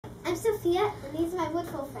I'm Sophia, and these are my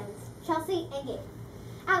Woodfill friends, Chelsea and Gabe.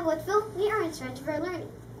 At Woodfill, we are in charge of our learning.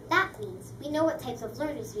 That means we know what types of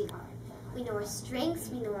learners we are. We know our strengths,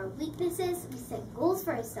 we know our weaknesses, we set goals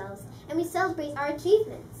for ourselves, and we celebrate our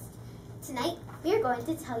achievements. Tonight, we are going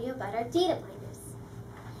to tell you about our data binders.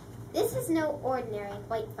 This is no ordinary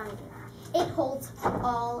white binder. It holds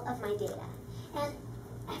all of my data. And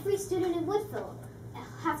every student in Woodfill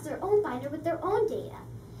has their own binder with their own data.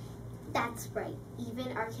 That's right,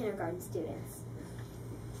 even our kindergarten students.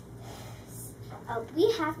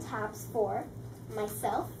 We have tabs for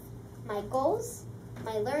myself, my goals,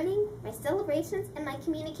 my learning, my celebrations, and my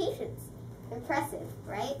communications. Impressive,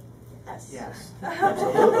 right? Yes.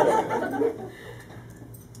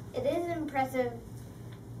 It is impressive,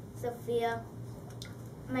 Sophia.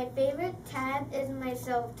 My favorite tab is my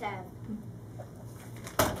self tab.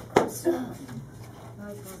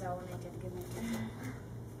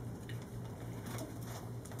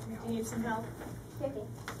 You need some help? Okay.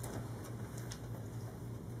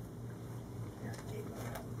 Here, Gabe,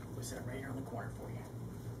 we'll set it right here on the corner for you.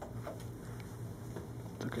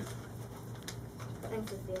 Okay.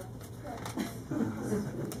 Thanks, Sophia.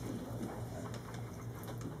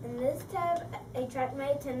 In this tab, I track my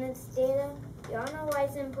attendance data. Y'all know why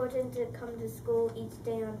it's important to come to school each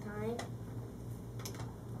day on time?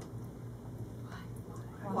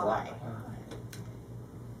 Why?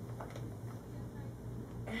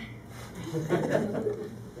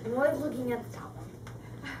 I'm always looking at the top one.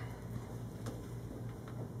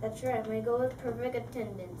 That's right, my goal is perfect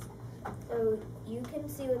attendance. So you can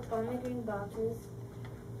see with all my green boxes.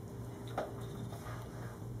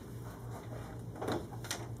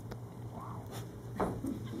 Thank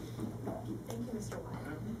you, Mr.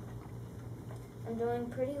 White. I'm doing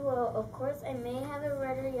pretty well. Of course, I may have a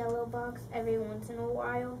red or yellow box every once in a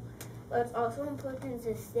while, but it's also important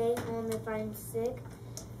to stay home if I'm sick.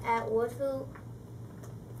 At Woodfill,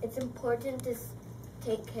 it's important to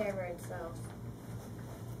take care of ourselves.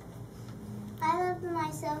 I love the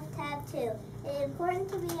myself tab too. It is important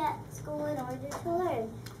to be at school in order to learn.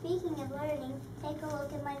 Speaking of learning, take a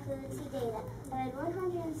look at my fluency data. I read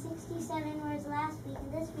 167 words last week,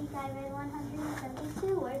 and this week I read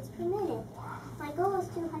 172 words per minute. My goal is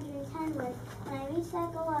 210 words. When I reach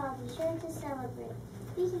that goal, I'll be sure to celebrate.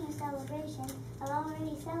 Speaking of celebration, I've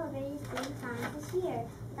already celebrated 3 times this year.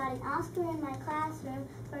 I got an Oscar in my classroom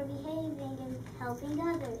for behaving and helping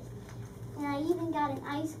others. And I even got an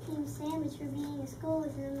ice cream sandwich for being in school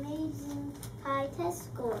with amazing high test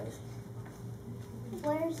scores.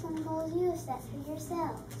 What are some goals you have set for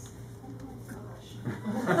yourselves?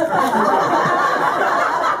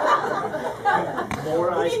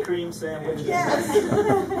 More ice cream sandwiches. Yes. I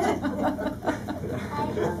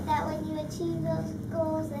hope that when you achieve those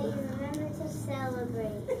goals that you remember to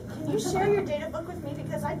celebrate. Can you share your data book with me?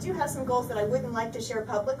 Because I do have some goals that I wouldn't like to share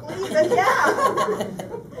publicly, but yeah.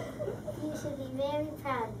 You should be very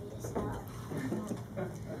proud of yourself.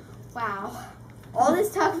 Wow. All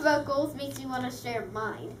this talk about goals makes me want to share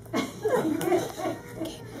mine.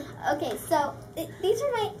 Okay, so this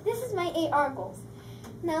is my AR goals.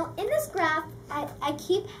 Now, in this graph, I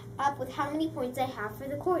keep up with how many points I have for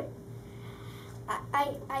the quarter.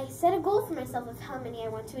 I set a goal for myself of how many I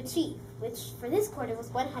want to achieve, which for this quarter was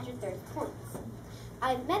 130 points.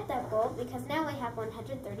 I met that goal because now I have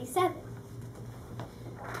 137.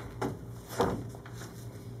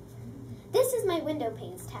 This is my window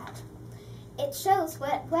panes tab. It shows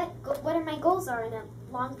what my goals are in a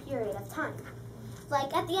long period of time.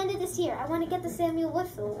 Like at the end of this year, I want to get the Samuel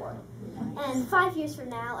Woodfill Award. And 5 years from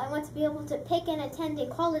now, I want to be able to pick and attend a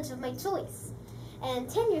college of my choice. And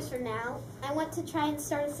 10 years from now, I want to try and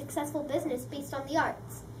start a successful business based on the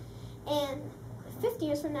arts. And 50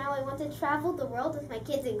 years from now, I want to travel the world with my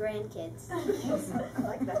kids and grandkids. I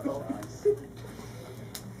like that goal.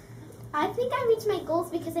 I think I reach my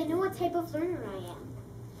goals because I know what type of learner I am.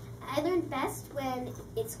 I learn best when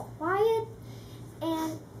it's quiet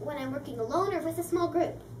and when I'm working alone or with a small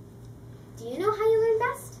group. Do you know how you learn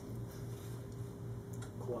best?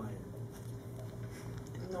 Quiet.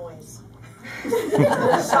 Noise.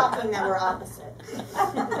 Shocking that we're opposite.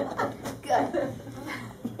 Good.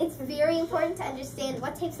 It's very important to understand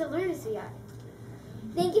what types of learners we are.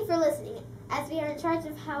 Thank you for listening, as we are in charge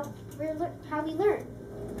of how we learn.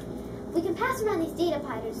 We can pass around these data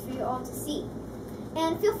binders for you all to see.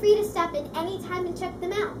 And feel free to stop in any time and check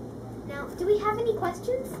them out. Now, do we have any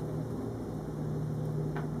questions?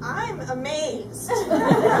 I'm amazed.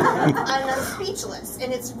 I'm speechless.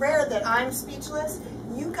 And it's rare that I'm speechless.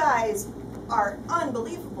 You guys are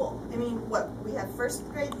unbelievable. I mean, what, we have 1st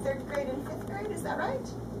grade, 3rd grade, and 5th grade, is that right?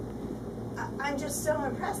 I'm just so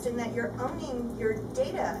impressed in that you're owning your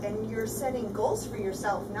data and you're setting goals for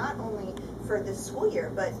yourself, not only for this school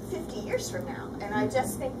year, but 50 years from now. And I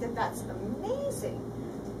just think that that's amazing.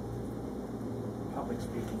 Public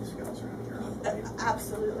speaking skills around here. Unbelievable.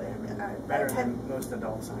 Absolutely. Better than most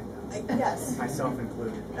adults I know. Yes. Myself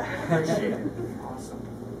included. Appreciate it. Awesome.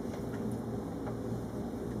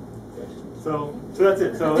 So that's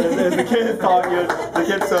it. So as the kids talk, the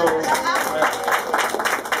kids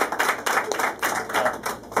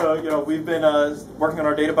we've been working on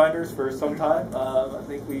our data binders for some time. I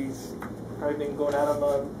think we've probably been going at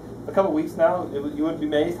them a couple weeks now. You wouldn't be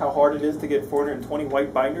amazed how hard it is to get 420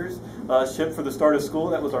 white binders shipped for the start of school.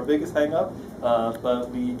 That was our biggest hang up. But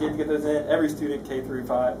we did get those in. Every student K through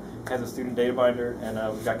 5 has a student data binder, and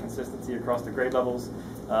we've got consistency across the grade levels.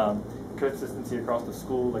 Consistency across the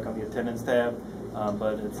school, like on the attendance tab,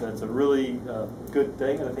 but it's a really good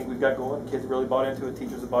thing, and I think we've got going. Kids really bought into it,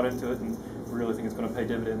 teachers have bought into it, and we really think it's going to pay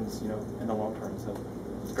dividends, in the long term. So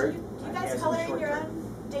it's great. Do you guys color in your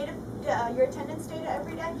own data, your attendance data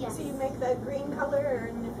every day? Yes. So you make the green color,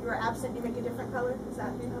 and if you're absent, you make a different color. Is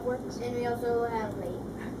that how it works? And we also have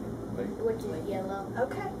which is yellow.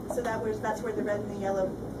 Okay, so that's where the red and the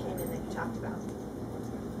yellow came in that you talked about.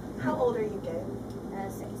 How old are you, Gabe?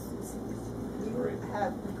 6. You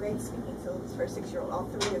have great speaking skills for a 6-year-old. All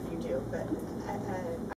 3 of you do, but